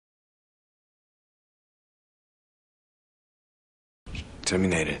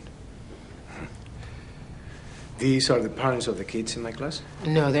Terminated. These are the parents of the kids in my class?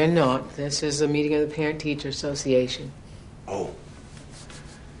 No, they're not. This is a meeting of the Parent-Teacher Association. Oh.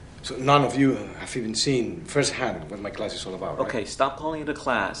 So none of you have even seen firsthand what my class is all about, right? Okay, stop calling it a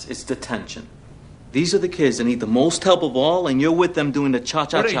class. It's detention. These are the kids that need the most help of all, and you're with them doing the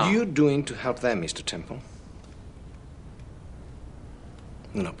cha-cha-cha. What are you doing to help them, Mr. Temple?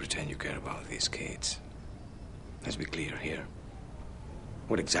 Do not pretend you care about these kids. Let's be clear here.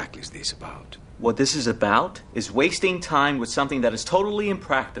 What exactly is this about? What this is about is wasting time with something that is totally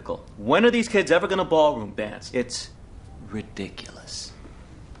impractical. When are these kids ever going to ballroom dance? It's ridiculous.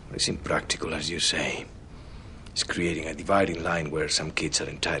 It's impractical, as you say. It's creating a dividing line where some kids are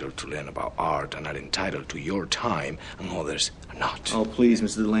entitled to learn about art and are entitled to your time, and others are not. Oh, please,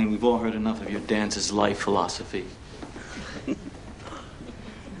 Mr. Delane, we've all heard enough of your dance is life philosophy.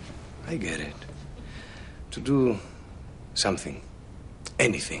 I get it. To do something,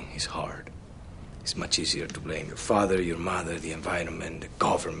 anything, is hard. It's much easier to blame your father, your mother, the environment, the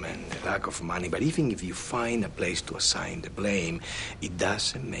government, the lack of money. But even if you find a place to assign the blame, it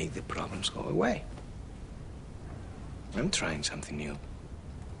doesn't make the problems go away. I'm trying something new.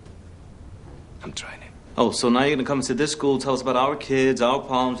 I'm trying it. Oh, so now you're going to come into this school, tell us about our kids, our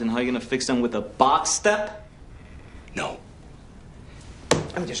problems, and how you're going to fix them with a box step? No.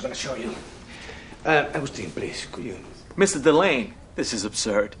 I'm just going to show you. Agustin, please, could you... Mr. Delane, this is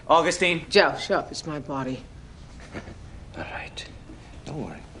absurd. Augustine? Joe, shut up. It's my body. All right. Don't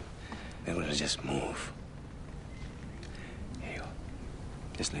worry. We're going to just move. Here you go.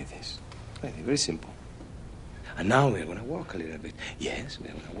 Just like this. Like this. Very simple. And now we're going to walk a little bit. Yes, we're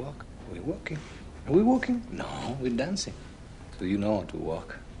going to walk. We're walking. Are we walking? No, we're dancing. So you know how to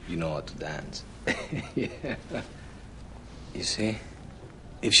walk. You know how to dance. Yeah. You see,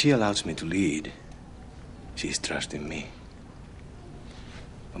 if she allows me to lead, she's trusting me.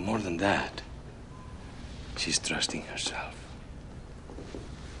 But more than that, she's trusting herself.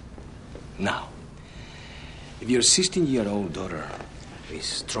 Now, if your 16-year-old daughter is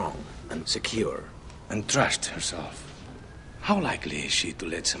strong and secure and trusts herself, how likely is she to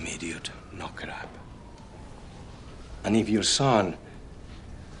let some idiot knock her up? And if your son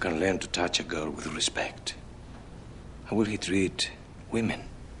can learn to touch a girl with respect, how will he treat women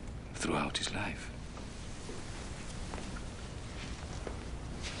throughout his life?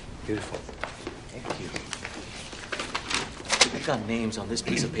 Beautiful. Thank you. I got names on this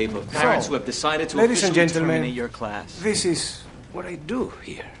piece of paper of parents who have decided to ladies and officially gentlemen, terminate your class. This is what I do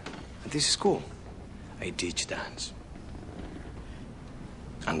here at this school. I teach dance.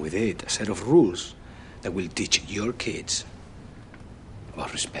 And with it, a set of rules that will teach your kids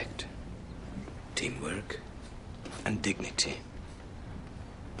about respect, teamwork, and dignity.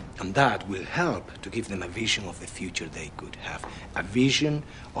 And that will help to give them a vision of the future they could have. A vision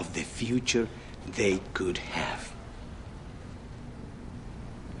of the future they could have.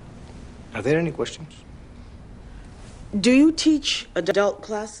 Are there any questions? Do you teach adult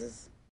classes?